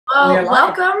We are Well,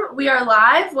 live. welcome. We are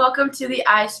live. Welcome to the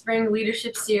iSpring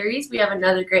Leadership Series. We have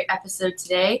another great episode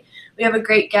today. We have a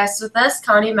great guest with us,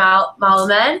 Connie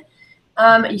Malamed.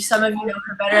 Some of you know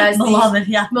her better as Malamed,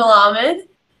 yeah. Malamed.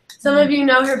 Some of you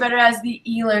know her better as the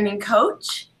e-learning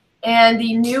coach and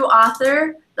the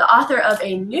author of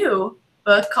a new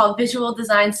book called Visual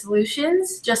Design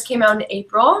Solutions. Just came out in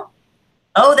April.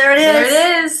 Oh, there it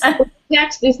is. There it is.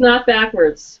 Text is not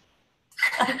backwards.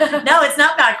 No, it's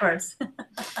not backwards.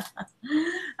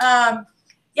 Yeah,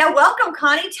 welcome,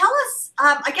 Connie. Tell us,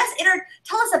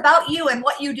 tell us about you and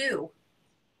what you do,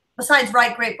 besides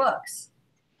write great books.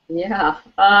 Yeah.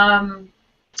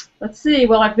 Let's see.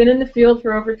 Well, I've been in the field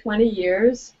for over 20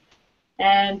 years,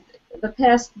 and the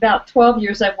past about 12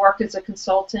 years I've worked as a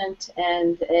consultant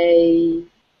and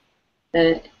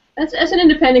as an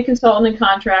independent consultant and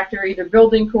contractor, either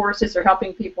building courses or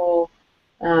helping people,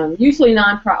 usually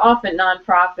often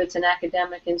nonprofits and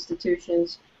academic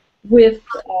institutions, with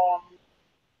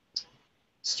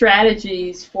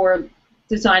strategies for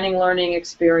designing learning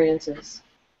experiences.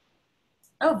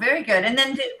 Oh, very good. And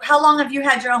then how long have you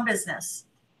had your own business?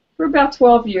 For about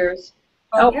 12 years.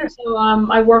 12 years.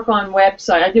 Also, I work on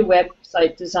website. I do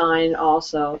website design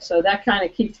also. So that kind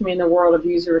of keeps me in the world of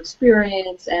user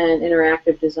experience and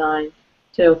interactive design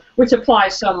too, which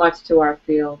applies so much to our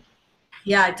field.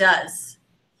 Yeah, it does.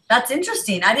 That's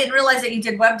interesting. I didn't realize that you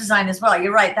did web design as well.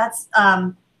 You're right. That's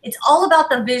it's all about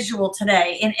the visual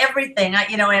today in everything.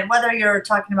 And whether you're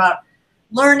talking about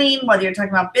learning, whether you're talking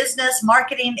about business,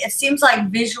 marketing, it seems like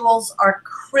visuals are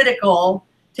critical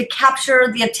to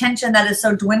capture the attention that is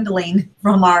so dwindling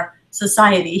from our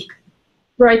society.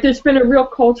 Right. There's been a real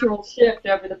cultural shift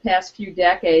over the past few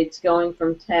decades going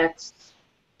from text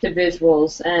to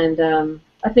visuals, and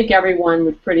I think everyone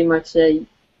would pretty much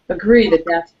agree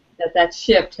that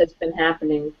shift has been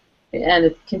happening, and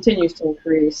it continues to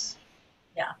increase.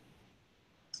 Yeah.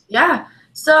 Yeah.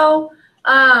 So,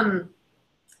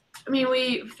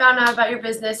 we found out about your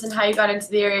business and how you got into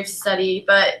the area of study,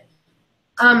 but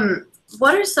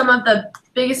what are some of the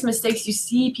biggest mistakes you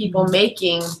see people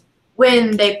making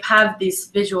when they have these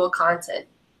visual content?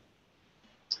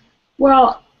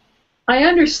 Well, I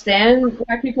understand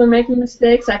why people are making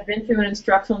mistakes. I've been through an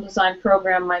instructional design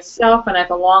program myself, and I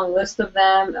have a long list of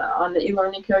them on the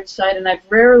eLearning Coach site, and I've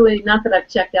rarely, not that I've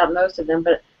checked out most of them,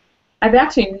 but I've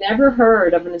actually never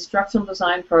heard of an instructional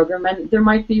design program, and there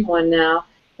might be one now,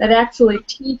 that actually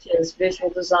teaches visual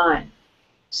design.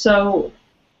 So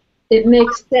it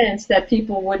makes sense that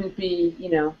people wouldn't be,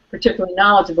 particularly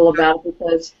knowledgeable about it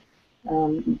because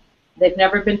they've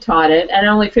never been taught it, and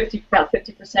only about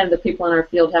 50% of the people in our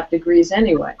field have degrees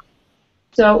anyway.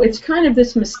 So it's kind of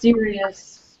this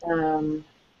mysterious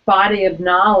body of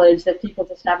knowledge that people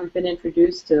just haven't been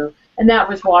introduced to, and that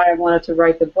was why I wanted to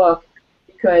write the book,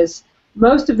 because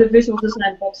most of the visual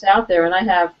design books out there, and I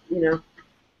have,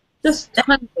 just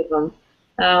tons of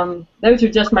them. Those are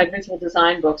just my visual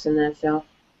design books in that shelf.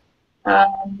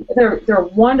 They're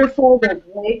wonderful, they're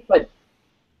great, but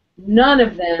none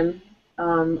of them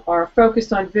are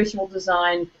focused on visual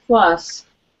design plus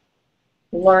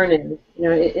learning,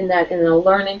 in a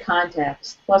learning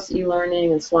context, plus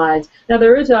e-learning and slides. Now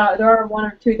there are one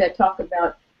or two that talk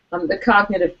about the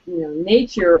cognitive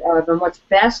nature of and what's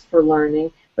best for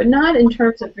learning, but not in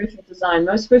terms of visual design.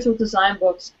 Most visual design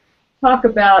books talk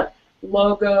about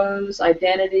logos,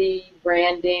 identity,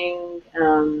 branding,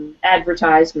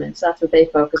 advertisements. That's what they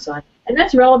focus on. And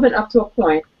that's relevant up to a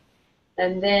point.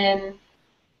 And then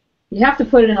you have to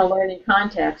put it in a learning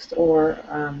context, or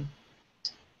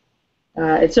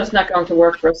it's just not going to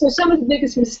work for us. So some of the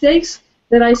biggest mistakes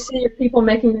that I see are people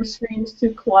making their screens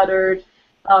too cluttered,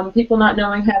 people not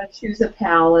knowing how to choose a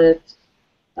palette,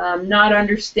 not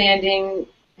understanding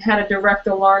how to direct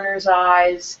the learner's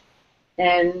eyes,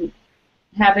 and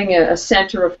having a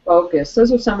center of focus.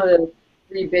 Those are some of the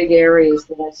three big areas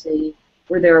that I see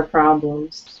where there are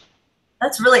problems.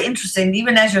 That's really interesting.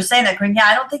 Even as you're saying that, Corinne, yeah,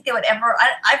 I don't think they would ever,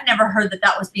 I've never heard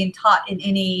that was being taught in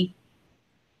any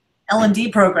L&D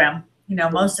program.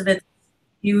 Most of it,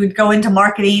 you would go into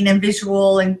marketing and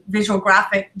visual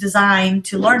graphic design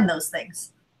to learn those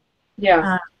things.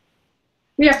 Yeah.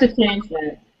 We have to change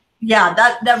that. Yeah,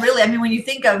 that really, when you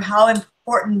think of how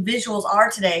important visuals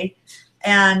are today,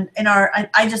 and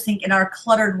I just think in our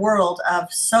cluttered world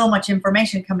of so much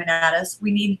information coming at us,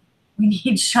 we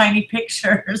need shiny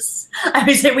pictures. I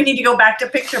would say we need to go back to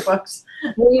picture books.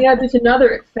 Well, there's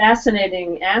another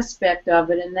fascinating aspect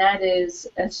of it, and that is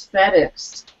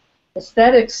aesthetics.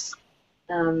 Aesthetics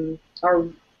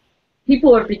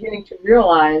people are beginning to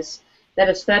realize that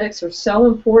aesthetics are so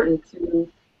important to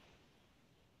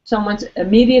someone's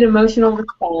immediate emotional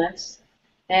response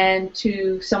and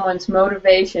to someone's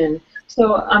motivation.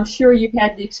 So I'm sure you've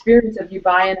had the experience of you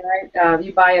buy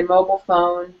a mobile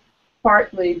phone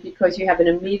partly because you have an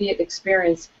immediate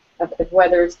experience of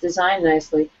whether it's designed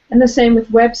nicely. And the same with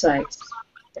websites.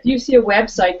 If you see a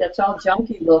website that's all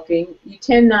junky looking, you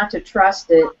tend not to trust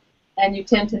it, and you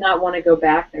tend to not want to go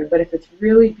back there. But if it's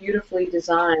really beautifully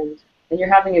designed and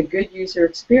you're having a good user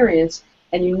experience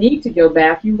and you need to go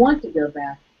back, you want to go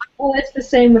back. Well, it's the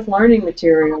same with learning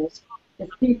materials. If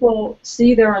people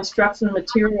see their instructional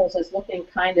materials as looking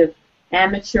kind of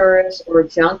amateurish or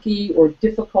junky or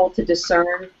difficult to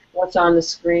discern what's on the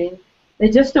screen, they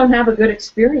just don't have a good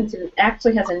experience, and it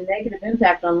actually has a negative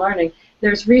impact on learning.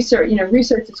 There's research,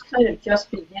 research is kind of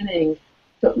just beginning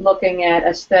to looking at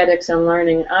aesthetics and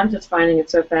learning. I'm just finding it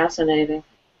so fascinating.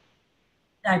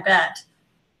 I bet.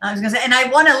 I was going to say, and I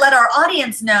want to let our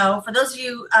audience know, for those of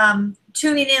you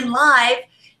tuning in live,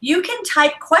 you can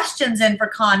type questions in for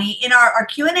Connie. Our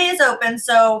Q&A is open,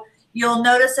 so you'll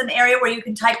notice an area where you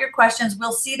can type your questions.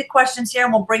 We'll see the questions here,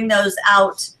 and we'll bring those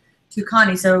out to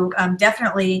Connie. So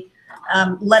definitely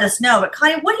let us know. But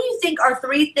Connie, what do you think are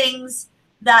 3 things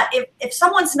that if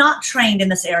someone's not trained in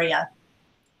this area,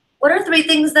 what are 3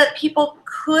 things that people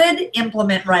could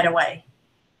implement right away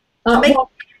to make a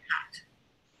big impact?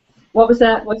 What was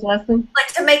that? What's the last thing?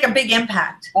 Like to make a big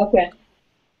impact. Okay.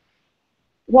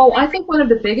 Well, I think one of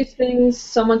the biggest things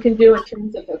someone can do in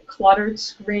terms of a cluttered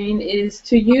screen is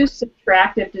to use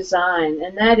subtractive design.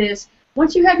 And that is,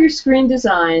 once you have your screen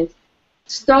designed,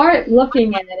 start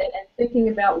looking at it and thinking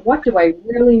about what do I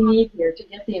really need here to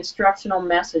get the instructional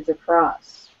message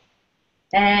across.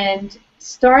 And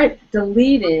start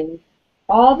deleting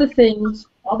all the things,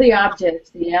 all the objects,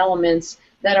 the elements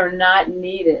that are not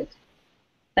needed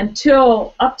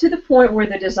until up to the point where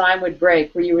the design would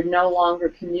break, where you would no longer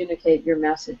communicate your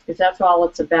message, because that's all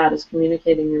it's about, is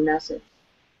communicating your message.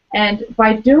 And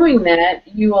by doing that,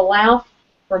 you allow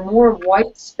for more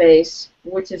white space,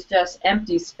 which is just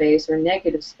empty space or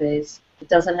negative space. It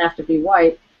doesn't have to be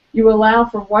white. You allow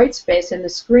for white space in the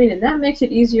screen, and that makes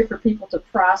it easier for people to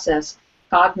process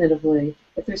cognitively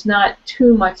if there's not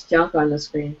too much junk on the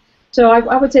screen. So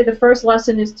I would say the first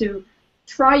lesson is to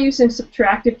try using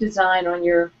subtractive design on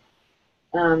your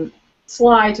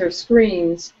slides or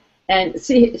screens and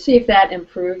see if that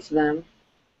improves them.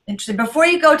 Interesting. Before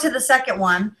you go to the second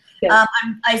one, yeah.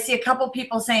 I see a couple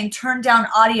people saying turn down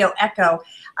audio echo.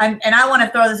 And I want to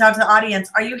throw this out to the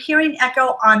audience. Are you hearing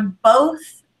echo on both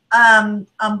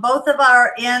of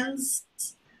our ends?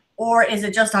 Or is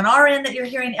it just on our end that you're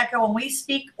hearing echo when we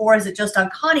speak? Or is it just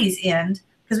on Connie's end?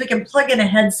 Because we can plug in a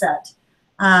headset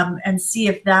and see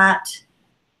if that,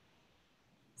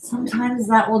 sometimes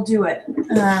that will do it.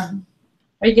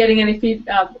 Are you getting any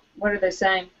feedback? What are they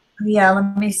saying? Yeah,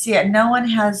 let me see it. No one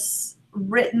has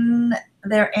written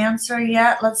their answer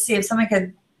yet. Let's see if somebody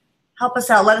could help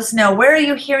us out. Let us know. Where are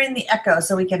you hearing the echo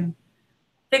so we can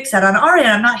fix that? On our end,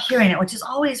 I'm not hearing it, which is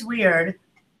always weird.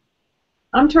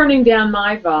 I'm turning down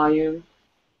my volume.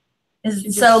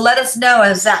 So let us know.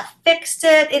 Has that fixed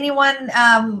it? Anyone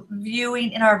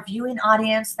viewing in our viewing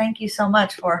audience? Thank you so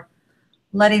much for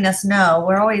letting us know.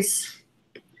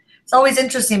 It's always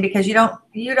interesting because you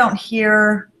don't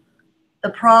hear the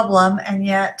problem, and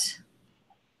yet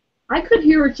I could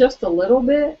hear it just a little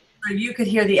bit. So you could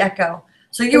hear the echo.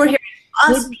 So you were hearing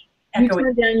us echo. You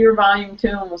turn down your volume too,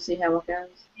 and we'll see how it goes.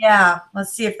 Yeah,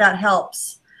 let's see if that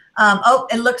helps. Oh,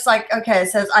 it looks like, okay, it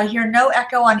says, I hear no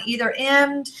echo on either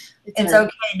end. It's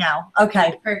okay now.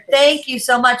 Okay, perfect. Thank you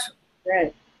so much.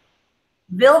 Great.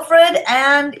 Wilfred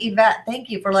and Yvette, thank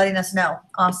you for letting us know.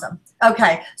 Awesome.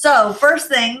 Okay, so first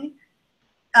thing.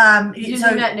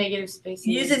 Using that negative space.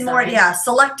 Using more, yeah,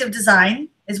 selective design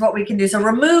is what we can do. So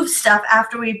remove stuff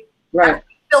after we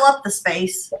fill up the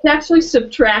space. It's actually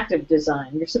subtractive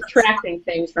design. You're subtracting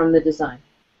things from the design.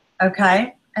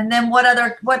 Okay. And then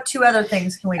what 2 other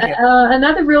things can we do?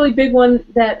 Another really big one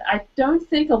that I don't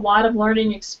think a lot of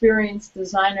learning experience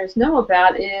designers know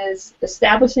about is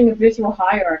establishing a visual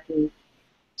hierarchy.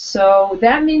 So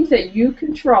that means that you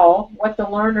control what the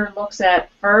learner looks at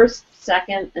first,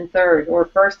 second, and third, or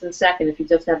first and second if you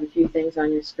just have a few things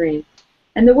on your screen.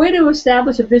 And the way to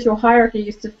establish a visual hierarchy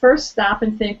is to first stop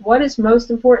and think, what is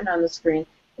most important on the screen?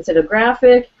 Is it a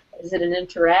graphic? Is it an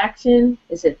interaction?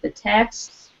 Is it the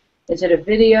text? Is it a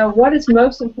video? What is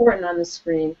most important on the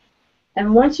screen?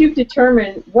 And once you've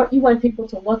determined what you want people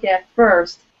to look at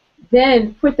first,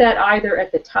 then put that either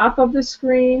at the top of the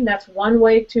screen, that's one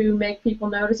way to make people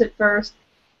notice it first,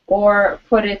 or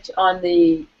put it on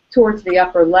towards the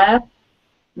upper left,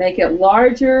 make it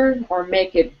larger, or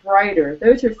make it brighter.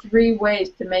 Those are 3 ways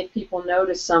to make people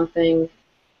notice something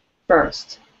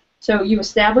first. So you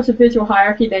establish a visual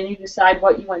hierarchy, then you decide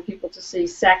what you want people to see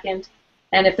second,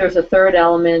 and if there's a third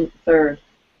element, third.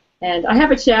 And I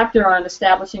have a chapter on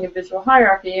establishing a visual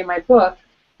hierarchy in my book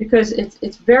because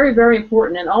it's very, very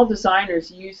important, and all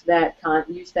designers use that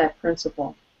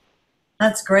principle.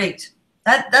 That's great.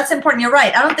 That's important. You're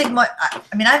right. I don't think much.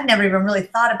 I mean, I've never even really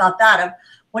thought about that. Of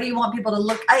what do you want people to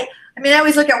look? I mean, I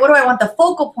always look at what do I want the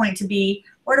focal point to be?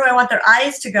 Where do I want their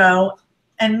eyes to go?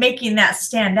 And making that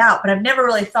stand out. But I've never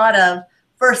really thought of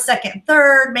first, second,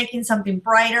 third, making something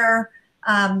brighter.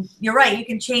 You're right. You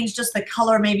can change just the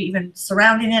color, maybe even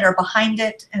surrounding it or behind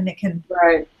it, and it can.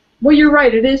 Right. Well, you're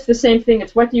right. It is the same thing.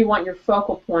 It's what do you want your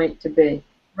focal point to be?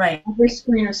 Right. Every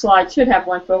screen or slide should have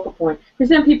one focal point, because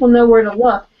then people know where to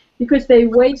look, because they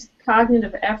waste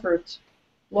cognitive effort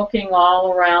looking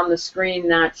all around the screen,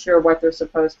 not sure what they're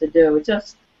supposed to do.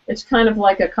 It's kind of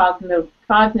like a cognitive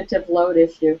load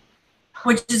issue.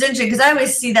 Which is interesting, because I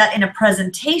always see that in a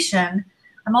presentation.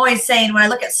 I'm always saying when I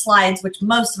look at slides, which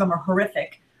most of them are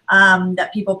horrific,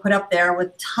 that people put up there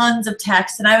with tons of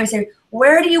text, and I always say,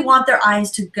 where do you want their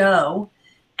eyes to go?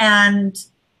 And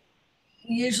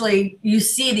usually you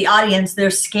see the audience, they're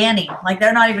scanning, like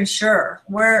they're not even sure.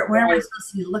 Where am I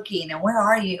supposed to be looking, and where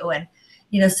are you? And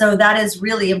so that is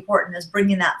really important, is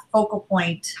bringing that focal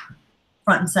point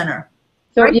front and center.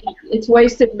 So yeah, it's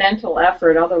wasted mental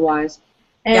effort otherwise.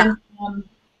 And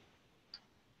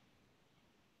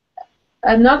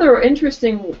another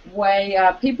interesting way,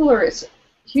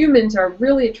 humans are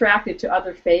really attracted to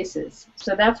other faces.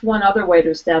 So that's one other way to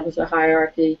establish a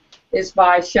hierarchy, is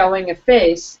by showing a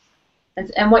face.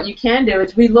 And what you can do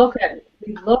is we look in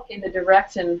the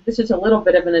direction. This is a little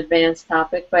bit of an advanced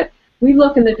topic, but we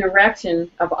look in the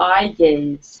direction of eye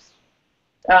gaze.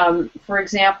 For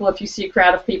example, if you see a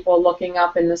crowd of people looking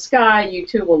up in the sky, you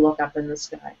too will look up in the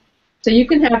sky. So you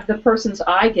can have the person's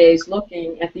eye gaze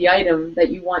looking at the item that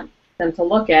you want them to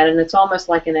look at, and it's almost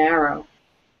like an arrow.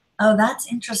 Oh,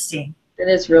 that's interesting. It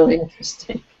is really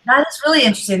interesting. That is really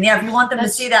interesting. Yeah, if you want them to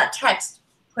see that text,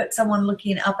 put someone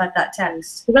looking up at that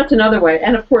text. So that's another way.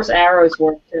 And of course, arrows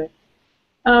work too.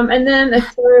 And then a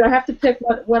third, I have to pick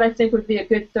what I think would be a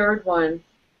good third one.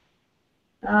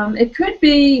 It could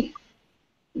be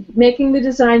making the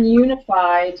design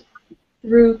unified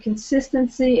through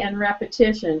consistency and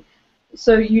repetition.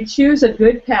 So you choose a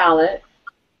good palette,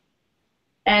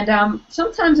 and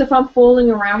sometimes if I'm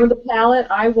fooling around with the palette,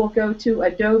 I will go to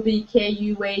Adobe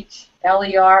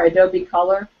KUHLER, Adobe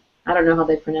Color. I don't know how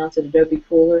they pronounce it, Adobe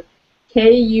Cooler.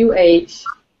 KUHLER.com,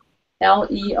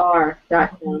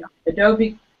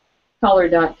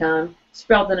 AdobeColor.com,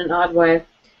 spelled in an odd way.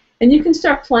 And you can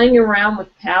start playing around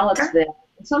with palettes there.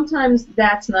 And sometimes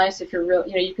that's nice if you're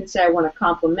you can say I want a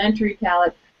complementary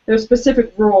palette. There are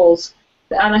specific rules,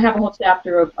 and I have a whole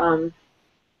chapter of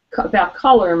about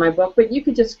color in my book, but you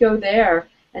could just go there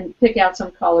and pick out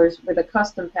some colors with a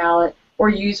custom palette or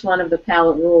use one of the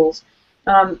palette rules.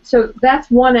 So that's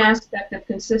one aspect of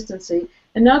consistency.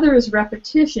 Another is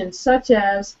repetition, such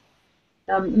as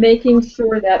making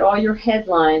sure that all your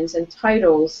headlines and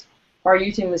titles are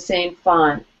using the same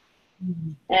font.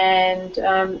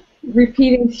 And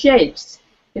repeating shapes.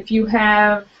 If you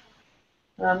have,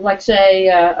 like say,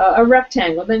 a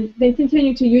rectangle, then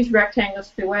continue to use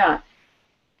rectangles throughout.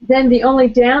 Then the only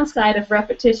downside of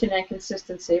repetition and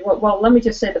consistency, well, let me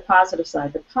just say the positive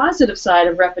side. The positive side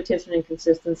of repetition and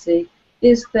consistency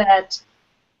is that,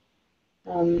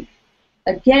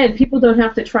 again, people don't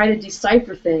have to try to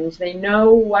decipher things. They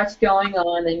know what's going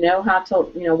on. They know how to,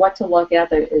 what to look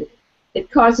at. It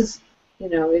causes,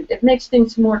 it makes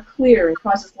things more clear and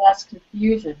causes less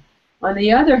confusion. On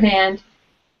the other hand,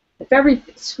 if every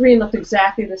screen looked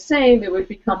exactly the same, it would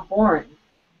become boring.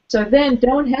 So then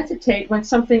don't hesitate when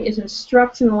something is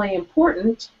instructionally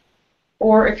important,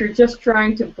 or if you're just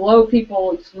trying to blow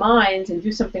people's minds and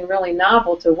do something really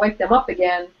novel to wake them up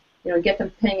again, get them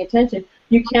paying attention,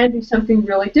 you can do something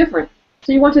really different.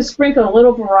 So you want to sprinkle a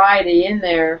little variety in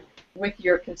there with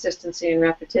your consistency and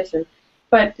repetition.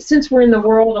 But since we're in the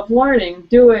world of learning,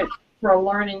 do it for a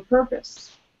learning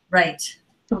purpose. Right.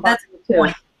 Combine That's the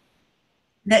point.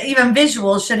 That even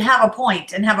visuals should have a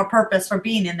point and have a purpose for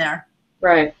being in there.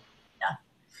 Right.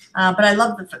 Yeah. But I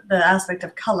love the aspect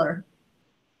of color.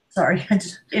 Sorry, I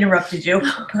just interrupted you.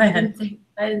 Go ahead.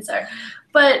 I didn't start.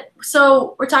 But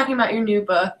so we're talking about your new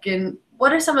book, and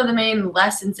what are some of the main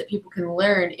lessons that people can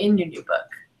learn in your new book?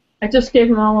 I just gave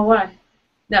them all away.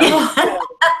 No.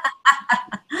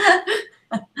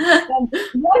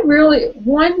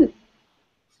 One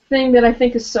thing that I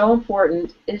think is so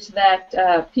important is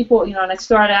that people, and I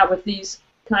start out with these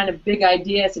kind of big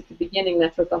ideas at the beginning,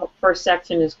 that's what the first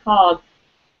section is called,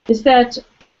 is that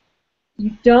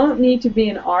you don't need to be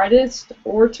an artist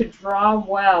or to draw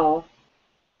well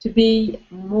to be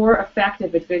more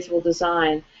effective at visual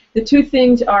design. The two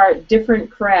things are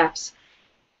different crafts.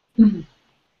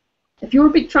 If you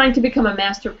were trying to become a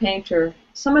master painter,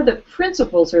 some of the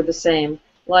principles are the same,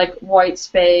 like white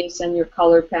space and your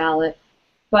color palette,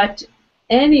 but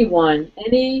anyone,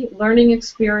 any learning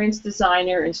experience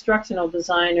designer, instructional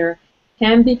designer,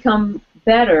 can become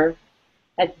better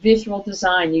at visual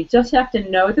design. You just have to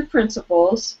know the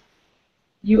principles,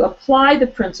 you apply the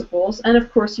principles, and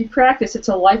of course you practice. It's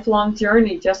a lifelong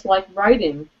journey, just like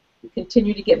writing. You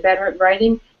continue to get better at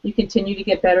writing, you continue to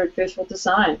get better at visual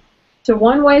design. So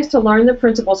one way is to learn the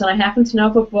principles, and I happen to know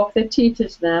of a book that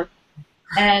teaches them.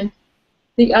 And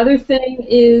the other thing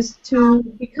is to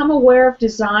become aware of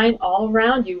design all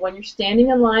around you. When you're standing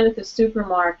in line at the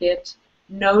supermarket,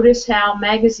 notice how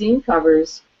magazine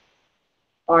covers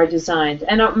are designed.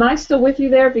 And am I still with you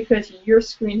there? Because your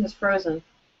screen has frozen.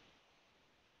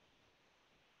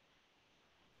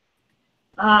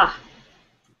 Ah.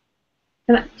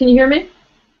 Can you hear me?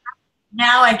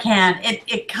 Now I can.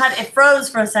 It froze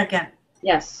for a second.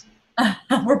 Yes.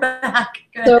 We're back.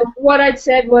 Good. So what I'd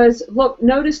said was, look,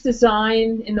 notice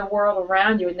design in the world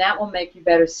around you, and that will make you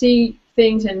better. See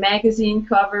things in magazine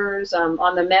covers,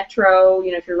 on the metro.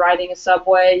 You know, if you're riding a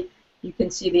subway, you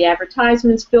can see the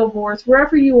advertisements, billboards,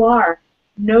 wherever you are.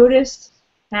 Notice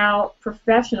how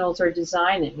professionals are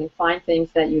designing and find things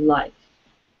that you like.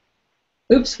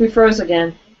 Oops, we froze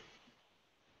again.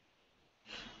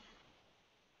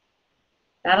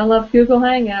 Gotta love Google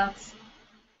Hangouts.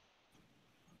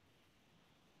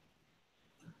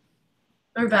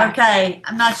 We're back. Okay,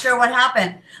 I'm not sure what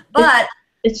happened, but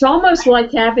it's almost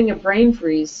like having a brain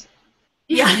freeze.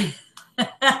 Yeah,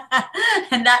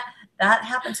 and that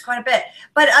happens quite a bit.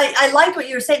 But I like what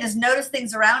you were saying, is notice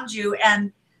things around you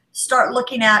and start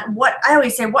looking at what I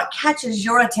always say, what catches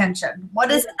your attention? What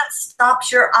is it that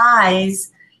stops your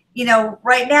eyes? You know,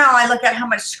 right now I look at how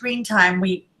much screen time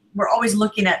we're always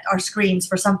looking at our screens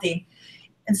for something.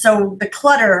 And so the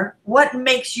clutter, what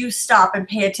makes you stop and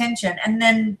pay attention? And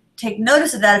then take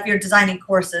notice of that if you're designing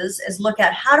courses, is look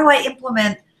at how do I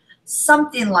implement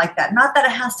something like that? Not that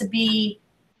it has to be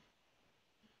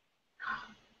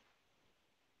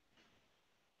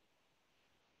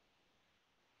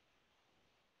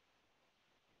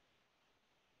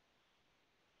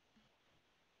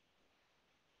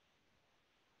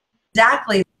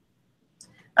exactly.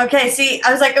 Okay, see,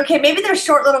 I was like, okay, maybe there's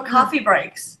short little coffee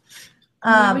breaks.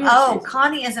 Oh,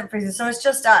 Connie isn't freezing, so it's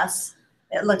just us,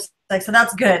 it looks like. So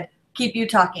that's good. Keep you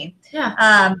talking. Yeah.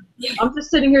 I'm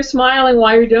just sitting here smiling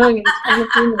while you're doing it. It's kind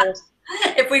of humorous.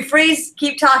 If we freeze,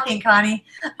 keep talking, Connie.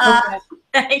 Okay.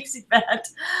 Thanks, Yvette.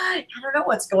 I don't know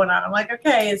what's going on. I'm like,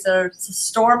 okay, it's a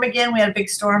storm again. We had a big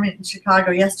storm in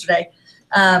Chicago yesterday.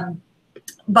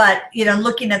 But, you know,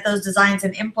 looking at those designs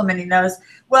and implementing those.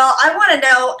 Well, I want to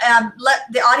know, let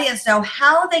the audience know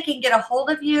how they can get a hold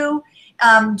of you.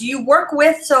 Do you work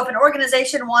with, so if an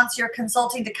organization wants your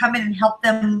consulting to come in and help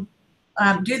them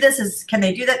do this, can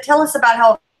they do that? Tell us about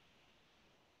how.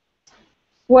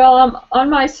 Well, on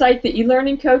my site, the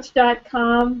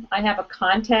eLearningCoach.com, I have a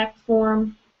contact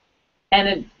form, and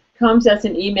it comes as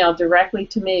an email directly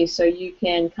to me, so you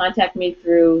can contact me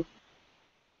through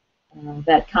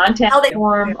that contact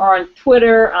form, or on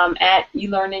Twitter, at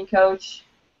eLearningCoach.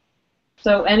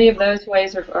 So any of those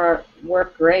ways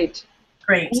work great.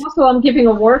 Great. And also, I'm giving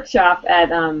a workshop at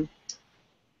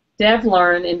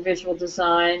DevLearn in visual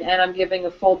design, and I'm giving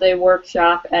a full-day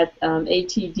workshop at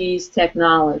ATD's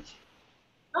Technology.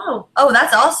 Oh,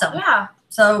 that's awesome. Yeah.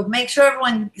 So make sure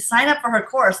everyone sign up for her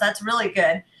course. That's really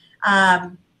good.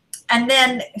 And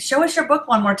then show us your book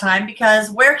one more time, because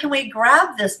where can we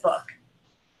grab this book?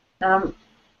 You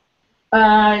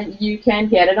can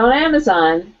get it on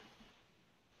Amazon.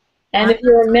 And if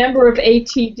you're a member of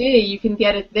ATD, you can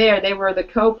get it there. They were the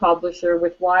co-publisher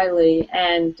with Wiley,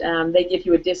 and they give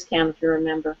you a discount if you're a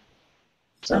member.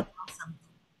 So. Awesome.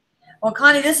 Well,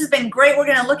 Connie, this has been great. We're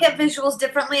going to look at visuals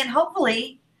differently and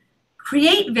hopefully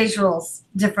create visuals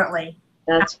differently.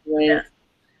 That's great.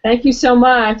 Thank you so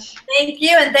much. Thank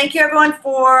you, and thank you everyone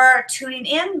for tuning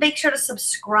in. Make sure to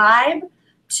subscribe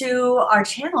to our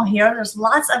channel here. There's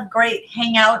lots of great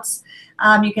Hangouts.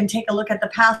 You can take a look at the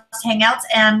past Hangouts,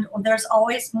 and there's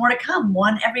always more to come,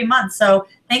 one every month. So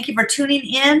thank you for tuning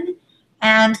in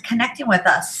and connecting with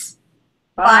us.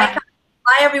 Bye.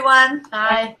 Bye, everyone.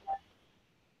 Bye.